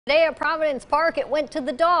Today at Providence Park, it went to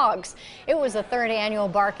the dogs. It was the third annual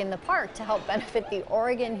Bark in the Park to help benefit the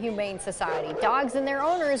Oregon Humane Society. Dogs and their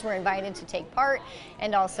owners were invited to take part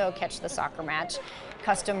and also catch the soccer match.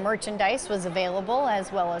 Custom merchandise was available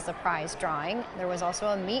as well as a prize drawing. There was also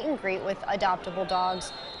a meet and greet with adoptable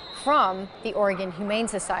dogs from the Oregon Humane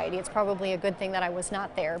Society. It's probably a good thing that I was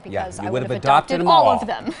not there because I would have adopted all of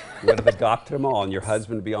them. You would have adopted them all, and your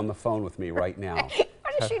husband would be on the phone with me right now.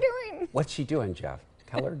 What is she doing? What's she doing, Jeff?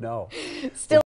 Tell her no. Still